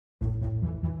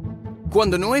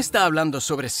Cuando no está hablando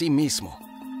sobre sí mismo,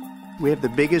 We have the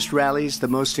biggest rallies, the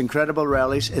most incredible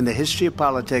rallies in the history of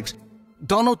politics.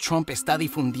 Donald Trump está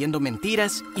difundiendo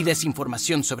mentiras y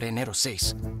desinformación sobre enero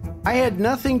 6. I had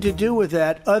nothing to do with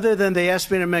that other than they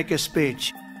asked me to make a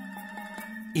speech.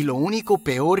 Y lo único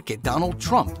peor que Donald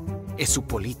Trump es su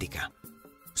política.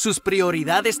 Sus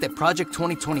prioridades de Project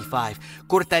 2025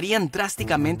 cortarían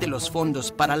drásticamente los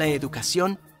fondos para la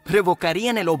educación,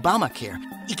 revocarían el Obamacare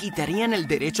y quitarían el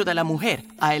derecho de la mujer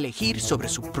a elegir sobre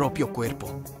su propio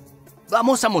cuerpo.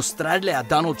 Vamos a mostrarle a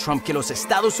Donald Trump que los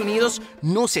Estados Unidos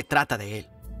no se trata de él.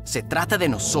 Se trata de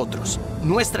nosotros,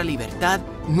 nuestra libertad,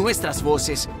 nuestras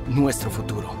voces, nuestro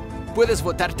futuro. Puedes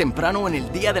votar temprano en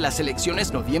el día de las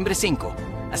elecciones noviembre 5.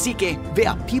 Así que ve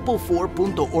a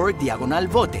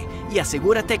people4.org/vote y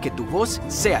asegúrate que tu voz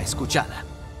sea escuchada.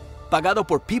 Pagado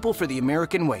por People for the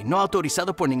American Way, no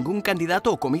autorizado por ningún candidato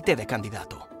o comité de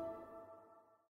candidato.